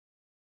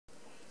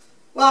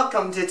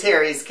Welcome to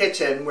Terry's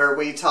Kitchen, where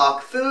we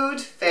talk food,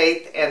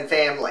 faith, and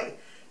family.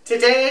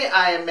 Today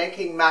I am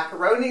making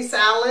macaroni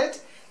salad,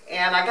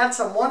 and I got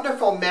some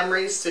wonderful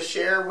memories to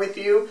share with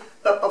you.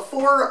 But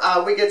before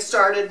we get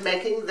started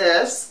making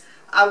this,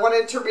 I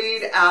wanted to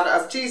read out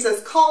of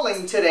Jesus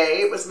Calling today.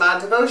 It was my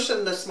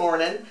devotion this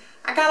morning.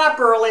 I got up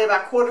early,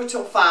 about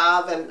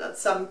 4:45,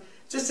 and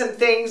just some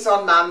things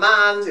on my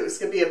mind. It was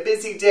going to be a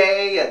busy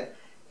day,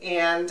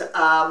 and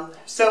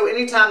so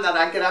anytime that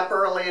I get up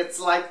early, it's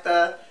like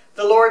the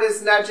Lord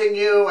is nudging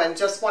you and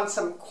just wants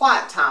some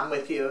quiet time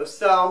with you.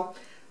 So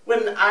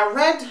when I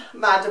read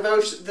my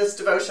this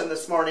devotion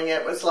this morning,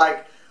 it was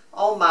like,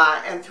 oh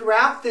my, and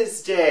throughout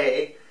this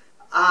day,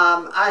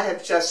 I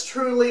have just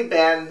truly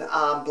been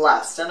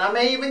blessed. And I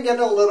may even get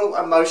a little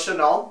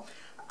emotional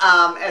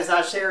as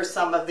I share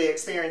some of the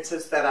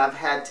experiences that I've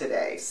had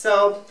today.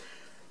 So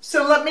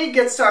let me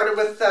get started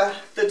with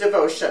the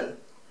devotion.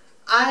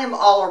 I am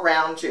all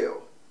around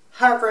you,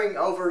 hovering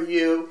over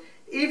you,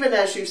 even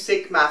as you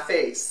seek my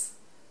face.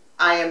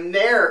 I am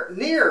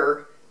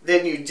nearer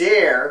than you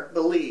dare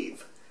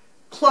believe,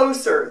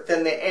 closer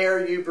than the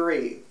air you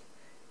breathe.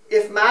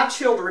 If my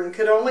children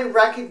could only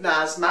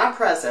recognize my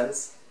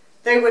presence,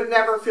 they would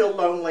never feel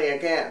lonely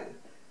again.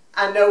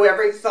 I know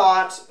every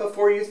thought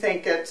before you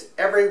think it,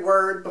 every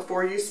word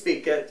before you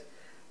speak it.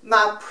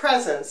 My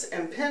presence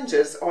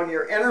impinges on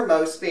your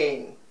innermost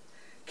being.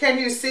 Can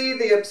you see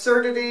the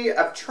absurdity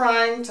of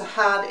trying to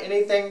hide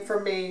anything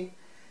from me?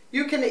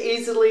 You can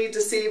easily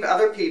deceive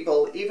other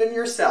people, even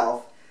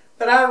yourself,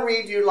 but I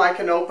read you like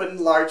an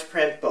open, large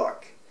print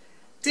book.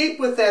 Deep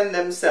within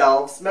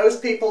themselves,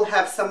 most people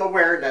have some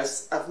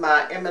awareness of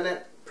my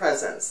imminent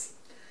presence.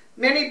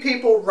 Many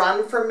people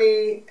run from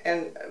me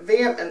and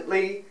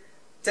vehemently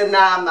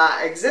deny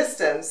my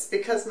existence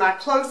because my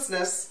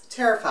closeness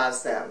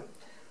terrifies them.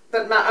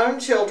 But my own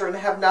children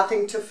have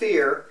nothing to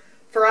fear,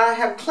 for I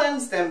have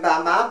cleansed them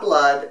by my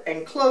blood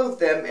and clothed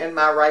them in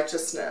my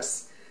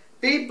righteousness.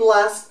 Be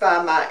blessed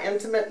by my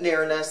intimate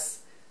nearness.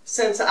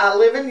 Since I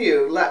live in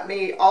you, let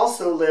me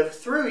also live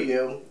through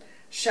you,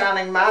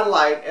 shining my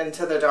light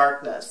into the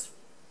darkness.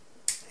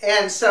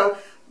 And so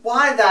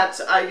why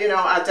that, I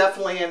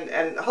definitely,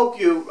 and hope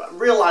you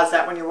realize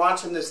that when you're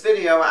watching this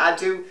video, I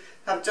do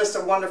have just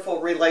a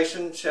wonderful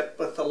relationship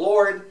with the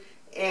Lord.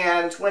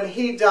 And when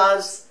He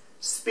does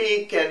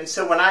speak, and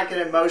so when I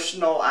get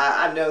emotional,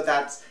 I know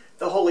that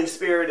the Holy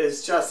Spirit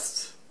is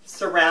just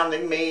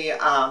surrounding me.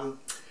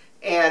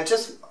 And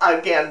just,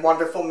 again,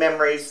 wonderful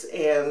memories.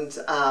 And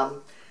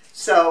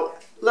so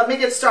let me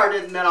get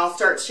started, and then I'll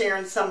start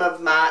sharing some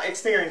of my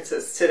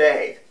experiences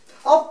today.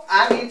 Oh,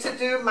 I need to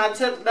do my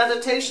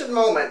meditation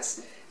moments.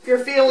 If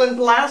you're feeling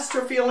blessed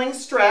or feeling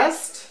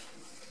stressed,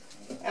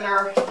 and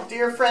our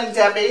dear friend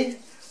Debbie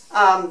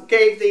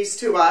gave these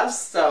to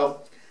us.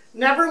 So,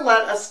 never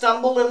let a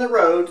stumble in the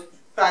road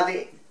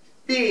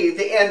be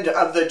the end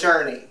of the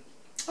journey.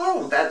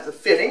 Oh, that's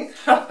fitting.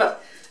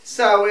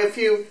 So if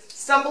you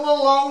stumble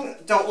along,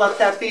 don't let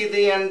that be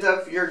the end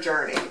of your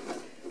journey.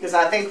 Because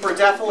I think we're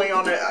definitely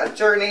on a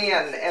journey,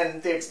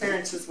 and the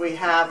experiences we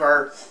have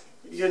are,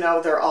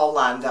 they're all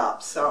lined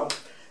up. So,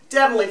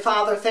 Heavenly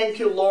Father, thank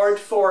you, Lord,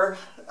 for,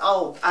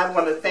 I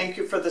want to thank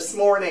you for this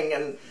morning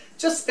and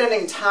just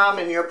spending time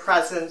in your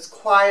presence,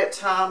 quiet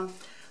time.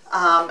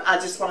 I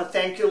just want to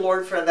thank you,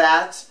 Lord, for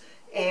that.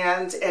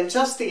 And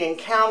just the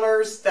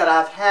encounters that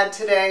I've had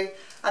today,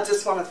 I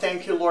just want to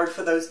thank you, Lord,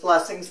 for those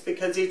blessings,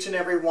 because each and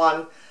every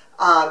one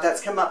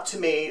that's come up to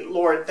me,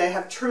 Lord, they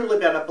have truly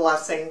been a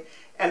blessing.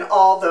 And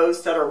all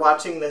those that are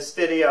watching this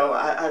video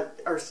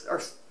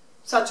are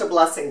such a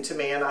blessing to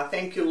me. And I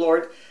thank you,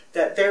 Lord,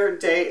 that their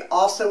day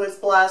also is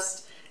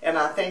blessed. And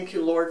I thank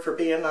you, Lord, for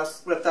being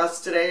with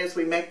us today as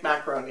we make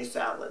macaroni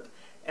salad.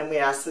 And we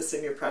ask this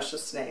in your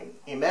precious name.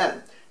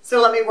 Amen. So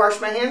let me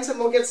wash my hands and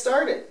we'll get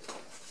started.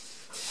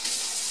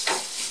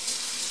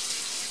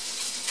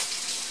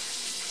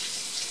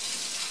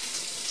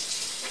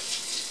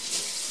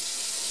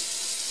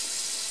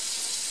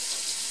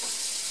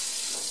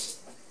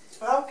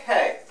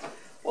 Okay,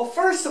 well,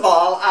 first of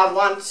all, I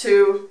want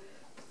to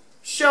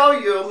show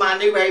you my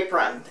new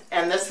apron,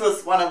 and this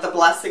was one of the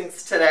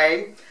blessings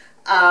today.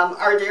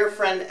 Our dear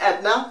friend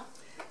Edna,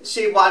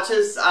 she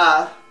watches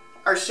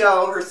our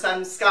show. Her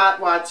son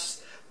Scott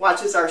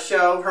watches our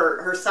show.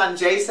 Her son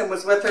Jason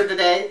was with her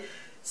today.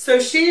 So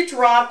she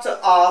dropped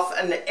off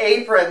an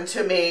apron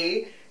to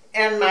me,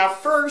 and my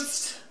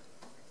first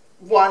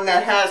one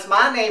that has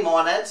my name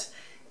on it,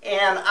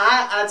 and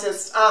I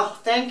just,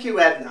 thank you,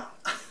 Edna.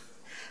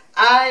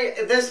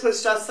 This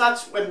was just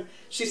such, when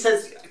she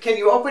says, can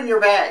you open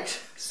your bag?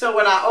 So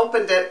when I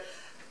opened it,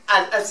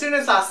 as soon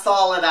as I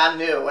saw it, I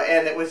knew,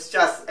 and it was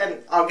just,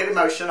 and I'll get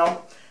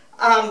emotional.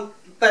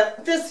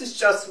 But this is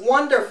just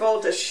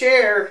wonderful to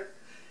share,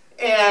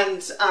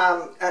 and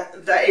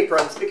the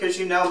aprons, because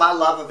you know my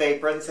love of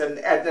aprons, and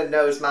Edna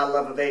knows my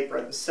love of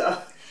aprons. So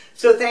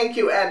thank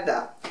you,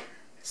 Edna.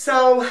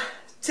 So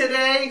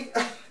today,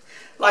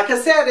 like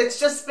I said, it's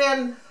just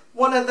been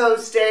one of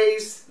those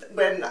days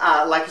when,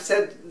 like I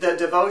said, the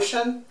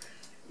devotion,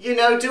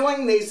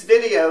 doing these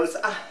videos,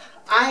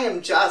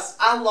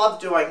 I love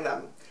doing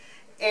them.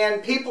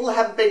 And people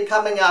have been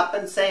coming up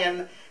and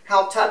saying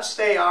how touched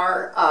they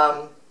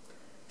are.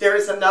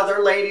 There's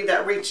another lady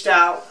that reached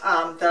out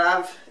that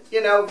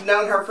I've,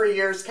 known her for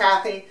years,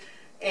 Kathy,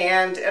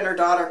 and her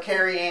daughter,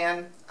 Carrie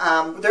Ann.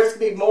 There's going to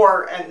be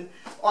more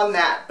on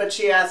that, but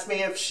she asked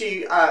me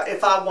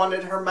if I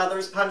wanted her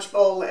mother's punch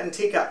bowl and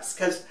teacups,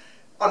 because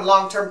on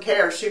long-term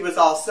care, she was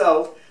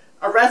also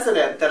a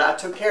resident that I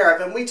took care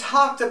of. And we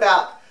talked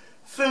about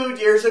food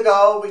years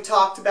ago. We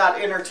talked about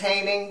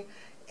entertaining.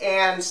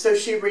 And so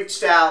she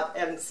reached out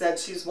and said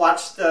she's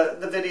watched the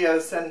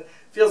videos and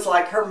feels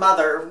like her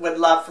mother would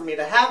love for me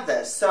to have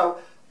this. So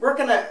we're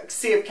going to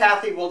see if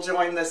Kathy will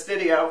join this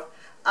video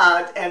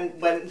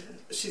and when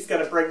she's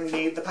going to bring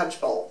me the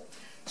punch bowl.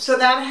 So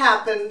that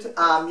happened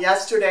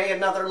yesterday.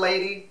 Another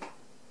lady,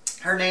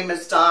 her name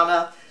is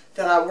Donna,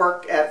 that I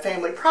work at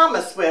Family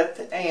Promise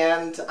with,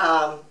 and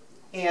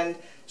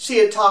she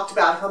had talked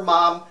about her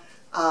mom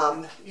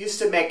used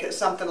to make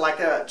something like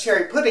a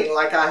cherry pudding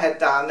like I had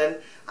done, and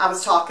I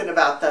was talking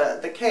about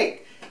the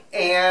cake,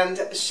 and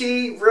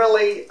she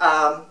really,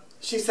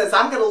 she says,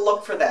 I'm going to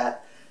look for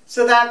that.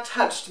 So that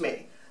touched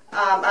me.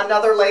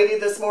 Another lady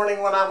this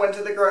morning when I went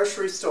to the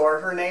grocery store,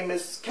 her name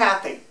is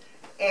Kathy,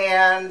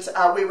 and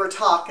we were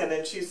talking,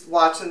 and she's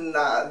watching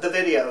the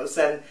videos,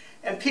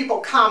 and people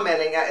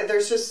commenting.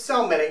 There's just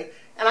so many,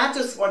 and I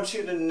just want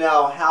you to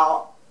know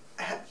how,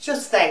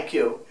 just thank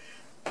you.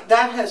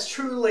 That has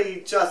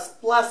truly just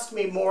blessed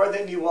me more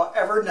than you will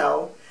ever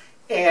know.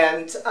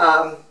 And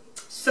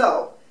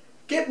so,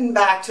 getting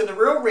back to the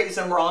real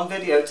reason we're on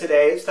video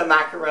today is the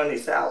macaroni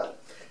salad.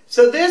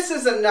 So this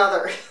is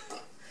another,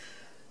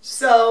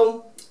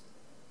 so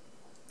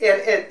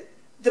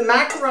the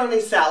macaroni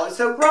salad.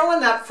 So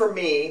growing up for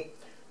me,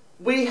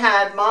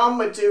 Mom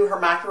would do her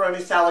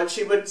macaroni salad.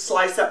 She would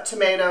slice up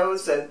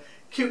tomatoes and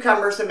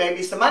cucumbers and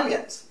maybe some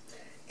onions.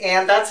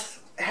 And that's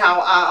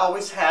how I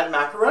always had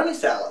macaroni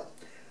salad.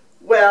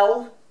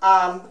 Well,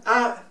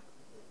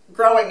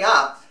 growing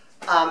up,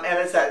 and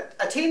as a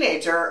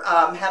teenager,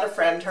 had a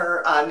friend,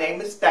 her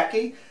name is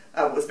Becky,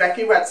 was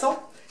Becky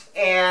Wetzel,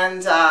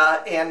 and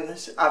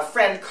a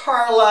friend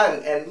Carla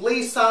and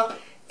Lisa,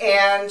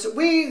 and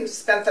we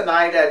spent the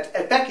night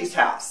at Becky's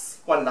house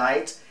one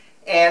night,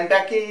 and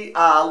Becky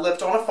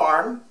lived on a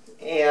farm,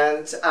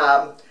 and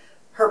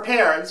her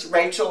parents,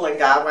 Rachael and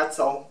Guy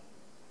Wetzel.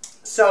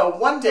 So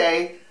one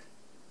day,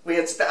 we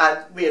had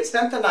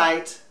spent the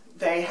night.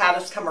 They had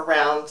us come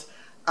around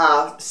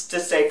to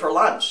stay for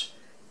lunch.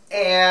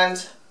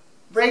 And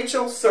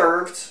Rachael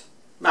served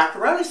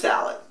macaroni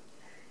salad.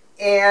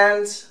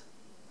 And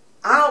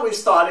I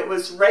always thought it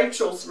was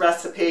Rachel's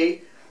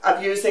recipe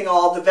of using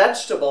all the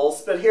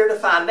vegetables. But here to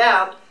find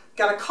out,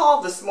 got a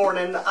call this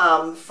morning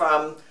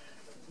from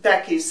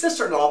Becky's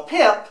sister-in-law,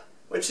 Pip,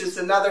 which is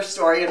another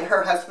story, and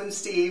her husband,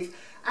 Steve,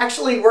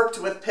 actually worked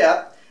with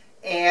Pip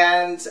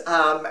and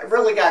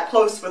really got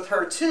close with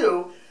her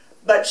too.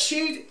 But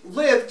she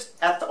lived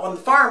on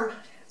the farm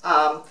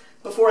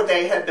before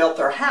they had built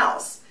their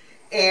house.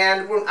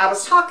 And when I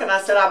was talking, I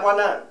said, I want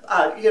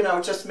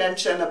to, just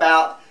mention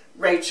about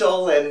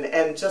Rachael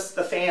and just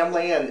the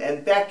family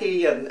and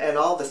Becky and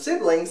all the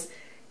siblings.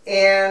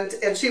 And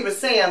she was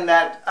saying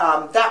that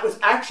that was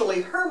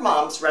actually her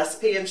mom's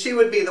recipe, and she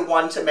would be the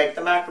one to make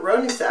the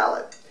macaroni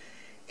salad.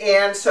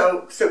 And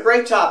so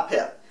great job,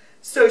 Pip.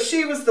 So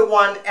she was the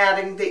one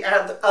adding the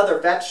other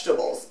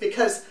vegetables,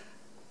 because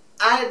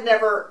I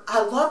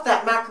love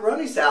that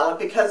macaroni salad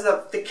because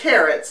of the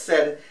carrots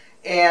and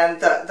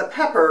the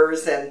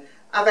peppers, and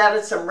I've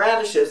added some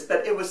radishes,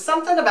 but it was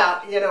something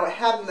about,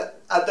 having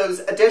those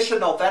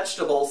additional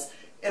vegetables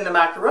in the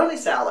macaroni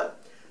salad.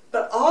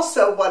 But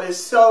also what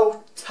is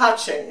so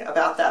touching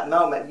about that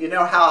moment, you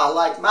know how I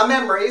like my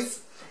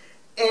memories,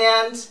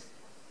 and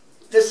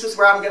this is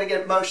where I'm going to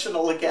get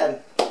emotional again.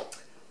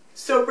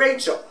 So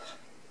Rachael,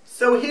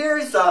 so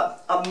here's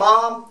a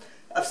mom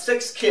of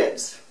 6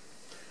 kids.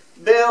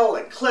 Bill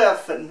and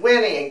Cliff and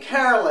Winnie and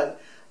Carolyn,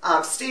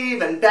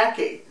 Steve and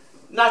Becky.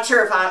 Not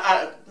sure if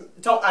I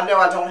know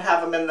I don't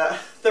have them in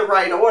the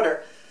right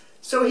order.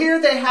 So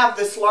here they have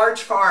this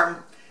large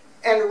farm,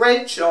 and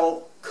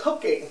Rachael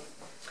cooking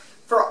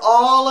for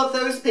all of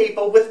those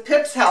people with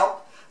Pip's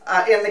help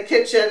in the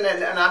kitchen,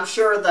 and I'm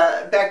sure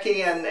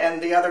Becky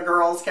and the other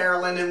girls,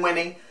 Carolyn and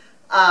Winnie,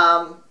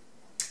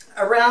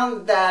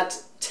 around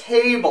that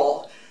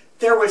table.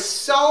 There was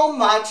so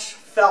much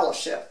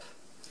fellowship.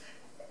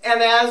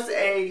 And as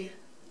a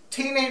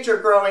teenager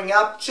growing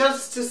up,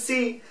 just to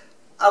see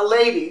a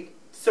lady,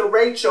 so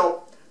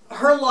Rachael,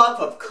 her love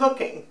of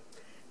cooking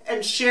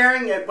and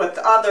sharing it with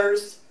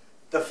others,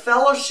 the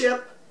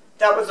fellowship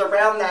that was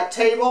around that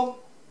table.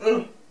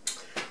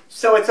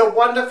 So it's a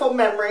wonderful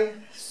memory.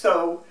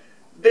 So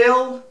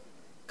Bill,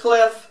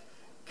 Cliff,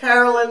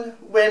 Carolyn,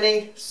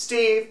 Winnie,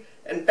 Steve,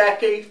 and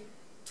Becky.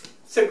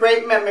 It's a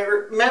great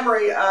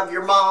memory of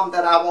your mom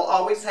that I will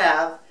always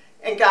have.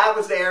 And Guy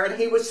was there, and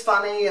he was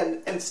funny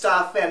and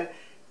stuff.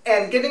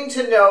 And getting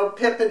to know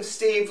Pip and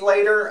Steve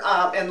later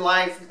in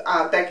life,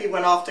 Becky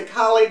went off to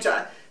college.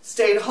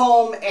 stayed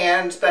home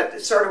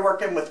but started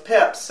working with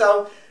Pip.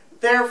 So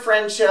their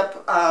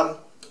friendship a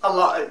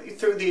lot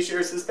through these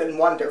years has been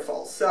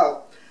wonderful.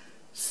 So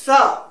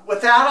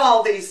without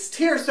all these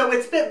tears, so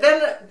it's been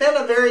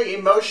a very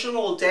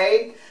emotional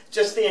day.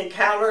 Just the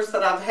encounters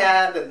that I've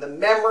had and the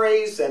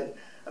memories, and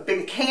I've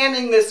been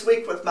canning this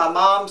week with my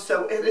mom.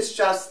 So it has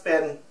just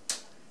been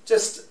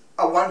just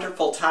a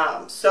wonderful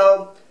time.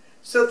 So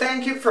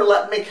thank you for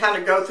letting me kind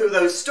of go through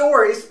those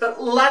stories,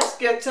 but let's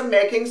get to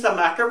making some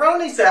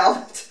macaroni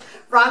salad.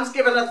 Ron's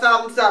given a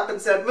thumbs up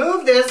and said,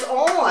 move this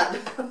on.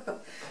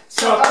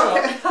 So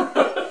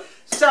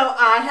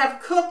I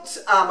have cooked,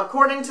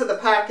 according to the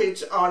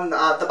package on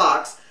the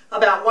box,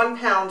 about 1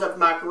 pound of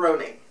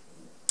macaroni,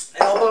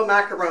 elbow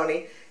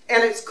macaroni,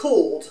 and it's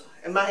cooled,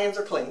 and my hands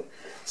are clean.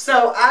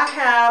 So I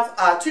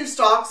have 2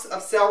 stalks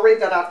of celery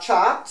that I've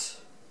chopped,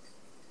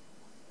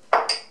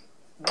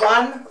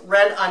 1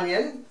 red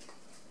onion.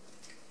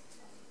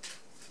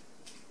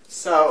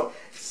 So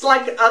it's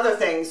like other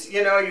things,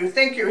 you know, you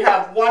think you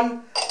have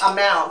one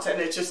amount and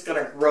it's just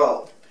going to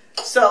grow.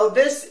 So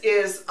this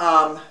is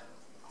about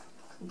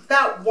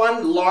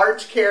 1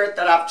 large carrot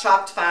that I've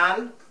chopped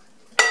fine.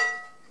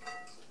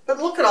 But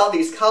look at all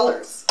these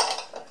colors.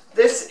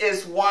 This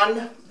is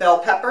 1 bell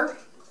pepper.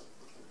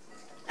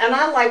 And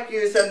I like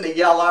using the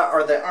yellow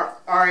or the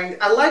orange.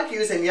 I like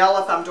using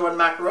yellow if I'm doing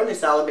macaroni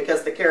salad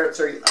because the carrots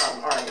are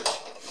orange.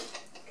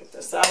 Get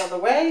this out of the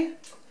way.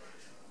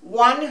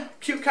 1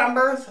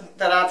 cucumber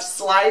that I've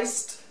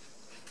sliced.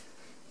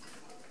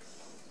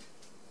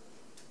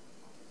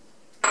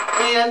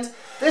 And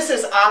this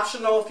is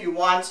optional if you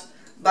want,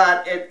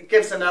 but it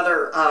gives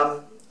another,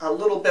 a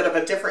little bit of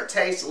a different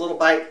taste, a little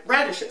bite.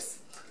 Radishes.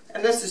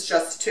 And this is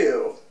just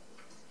 2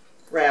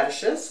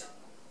 radishes.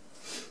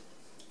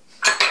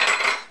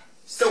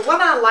 So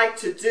what I like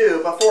to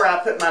do before I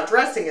put my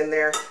dressing in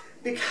there,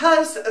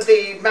 because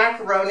the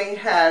macaroni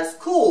has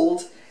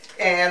cooled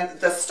and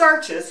the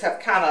starches have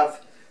kind of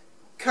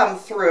come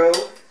through,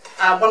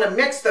 I want to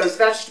mix those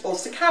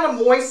vegetables to kind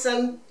of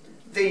moisten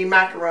the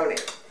macaroni.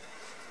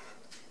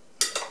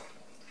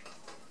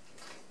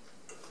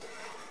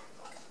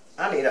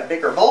 I need a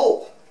bigger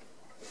bowl.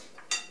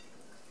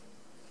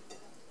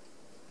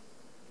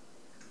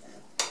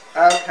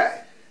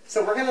 Okay,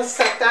 so we're going to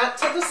set that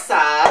to the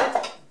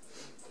side.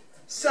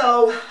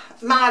 So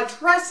my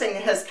dressing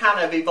has kind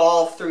of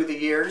evolved through the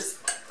years.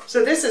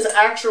 So this is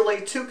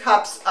actually 2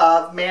 cups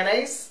of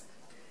mayonnaise.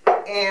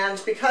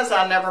 And because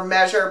I never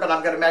measure, but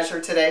I'm going to measure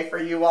today for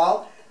you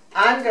all,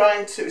 I'm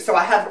going to, so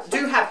I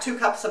do have 2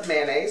 cups of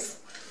mayonnaise.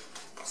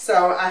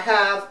 So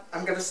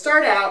I'm going to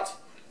start out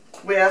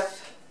with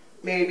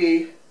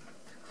maybe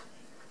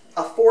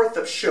 1/4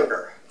 of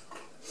sugar.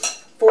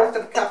 1/4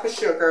 of a cup of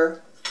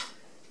sugar.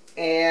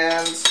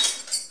 And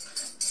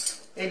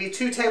maybe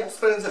 2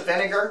 tablespoons of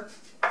vinegar.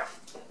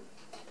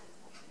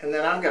 And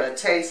then I'm going to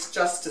taste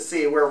just to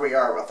see where we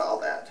are with all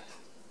that.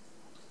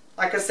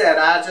 Like I said,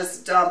 I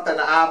just dump an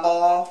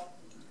eyeball.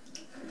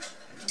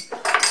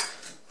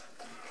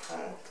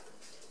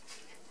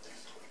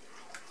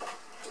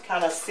 To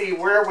kind of see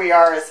where we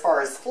are as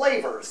far as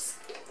flavors.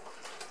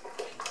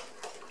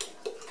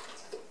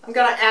 I'm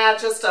going to add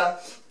just a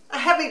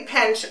heavy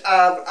pinch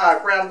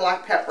of ground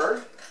black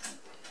pepper.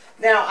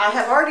 Now, I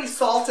have already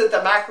salted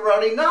the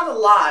macaroni, not a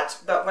lot,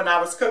 but when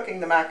I was cooking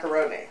the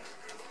macaroni.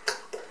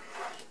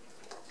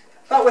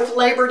 But with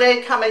Labor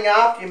Day coming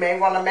up, you may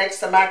want to make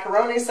some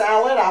macaroni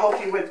salad. I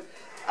hope you would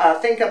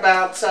think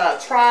about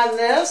trying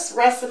this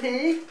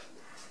recipe.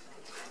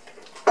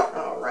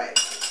 All right,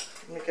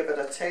 let me give it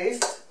a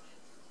taste.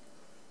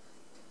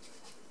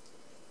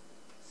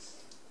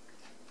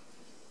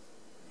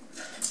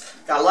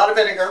 Got a lot of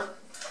vinegar.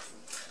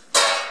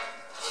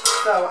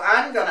 So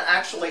I'm going to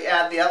actually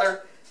add the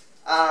other,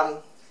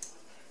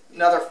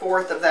 another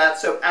 1/4 of that.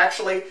 So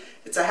actually,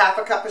 it's a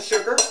 1/2 cup of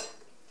sugar.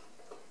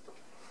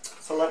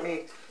 So let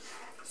me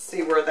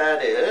see where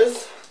that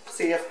is.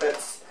 See if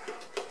it's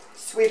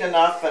sweet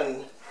enough,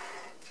 and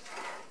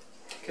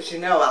because you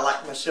know I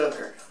like my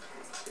sugar.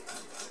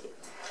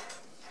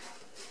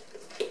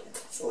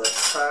 So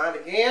let's try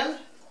it again.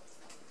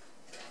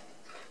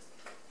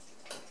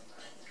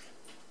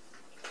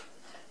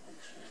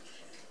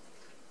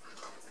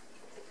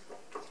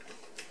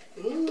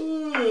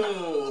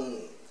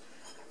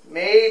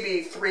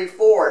 Maybe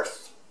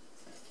 3/4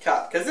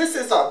 cup, because this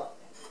is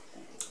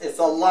it's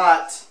a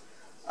lot.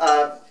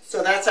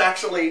 So that's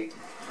actually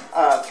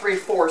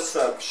 3/4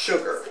 of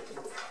sugar,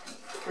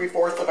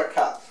 3/4 of a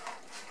cup.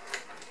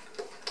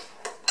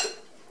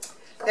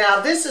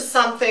 Now this is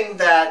something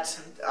that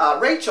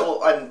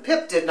Rachael and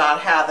Pip did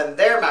not have in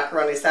their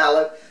macaroni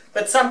salad,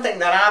 but something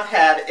that I've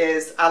had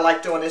is I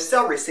like doing is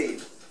celery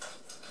seed.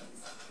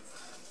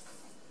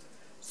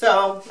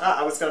 So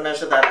I was going to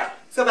measure that out.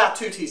 So about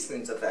 2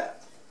 teaspoons of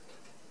that.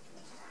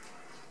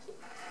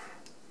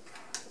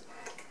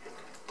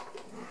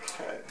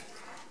 Okay.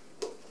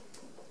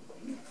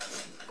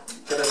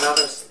 Get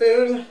another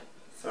spoon.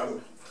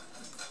 Some.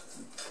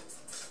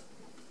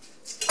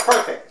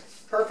 Perfect.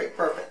 Perfect.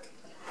 Perfect.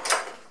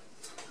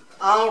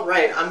 All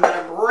right. I'm going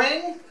to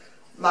bring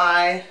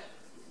my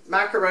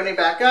macaroni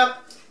back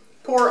up,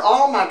 pour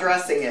all my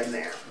dressing in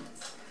there.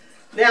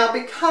 Now,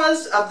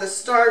 because of the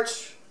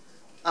starch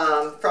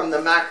from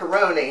the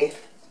macaroni,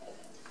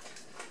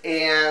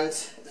 and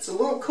it's a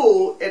little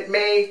cool, it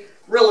may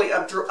really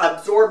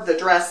absorb the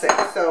dressing.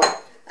 So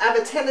I have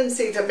a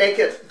tendency to make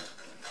it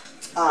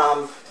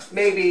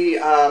maybe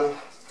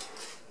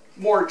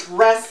more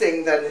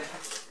dressing than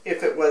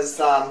if it was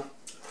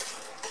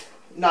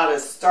not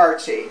as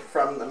starchy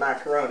from the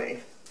macaroni.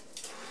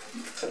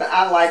 But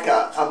I like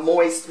a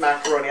moist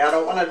macaroni. I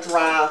don't want a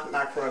dry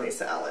macaroni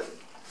salad.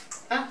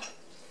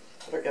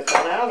 Better get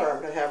that out or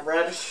I'm going to have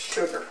radish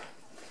sugar.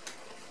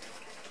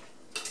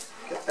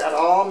 Get that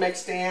all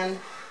mixed in.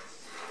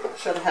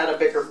 Should have had a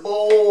bigger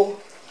bowl.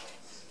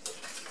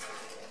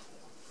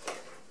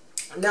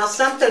 Now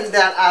something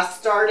that I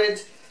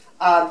started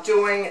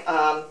doing,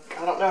 I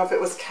don't know if it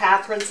was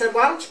Catherine said,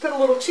 why don't you put a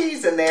little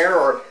cheese in there?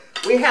 Or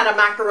we had a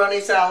macaroni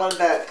salad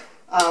that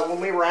when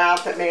we were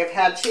out that may have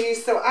had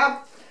cheese. So I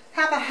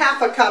have a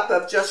half a cup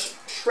of just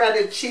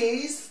shredded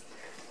cheese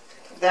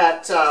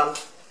that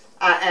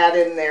I add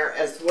in there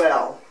as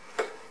well.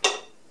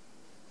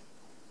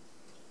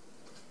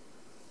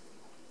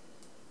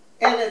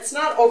 And it's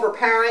not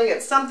overpowering.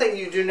 It's something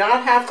you do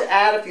not have to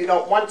add if you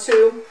don't want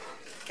to.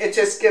 It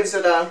just gives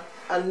it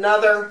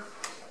another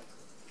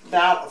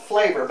bout of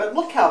flavor. But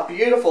look how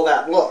beautiful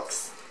that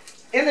looks.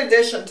 In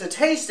addition to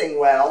tasting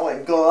well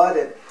and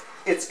good,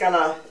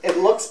 it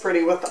looks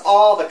pretty with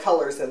all the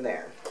colors in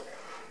there.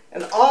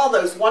 And all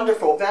those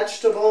wonderful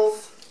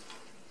vegetables.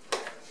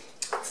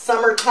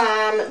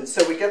 Summertime, and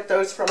so we get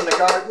those from the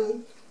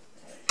garden.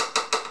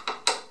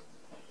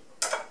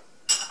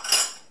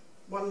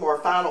 One more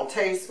final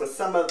taste with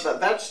some of the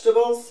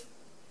vegetables.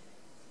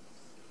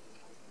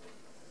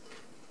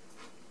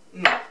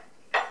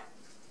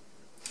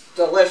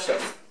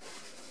 Delicious.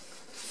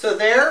 So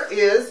there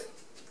is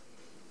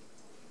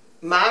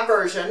my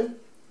version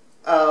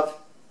of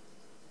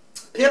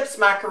Pip's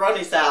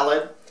macaroni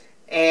salad,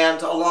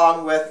 and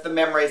along with the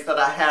memories that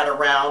I had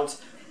around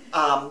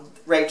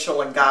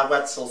Rachael and Guy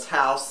Wetzel's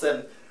house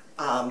and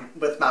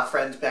with my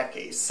friend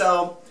Becky.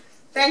 So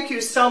thank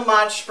you so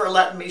much for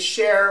letting me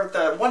share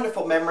the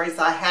wonderful memories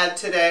I had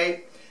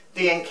today,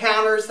 the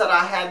encounters that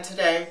I had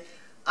today.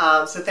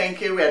 So thank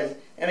you, and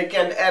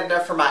again, Edna,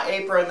 for my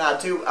apron. I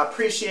do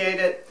appreciate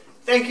it.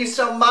 Thank you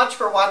so much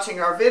for watching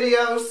our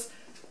videos,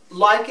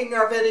 liking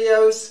our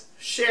videos,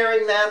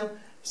 sharing them,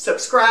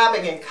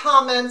 subscribing, and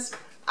comments.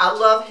 I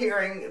love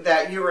hearing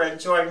that you are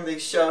enjoying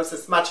these shows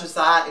as much as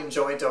I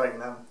enjoy doing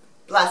them.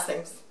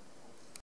 Blessings.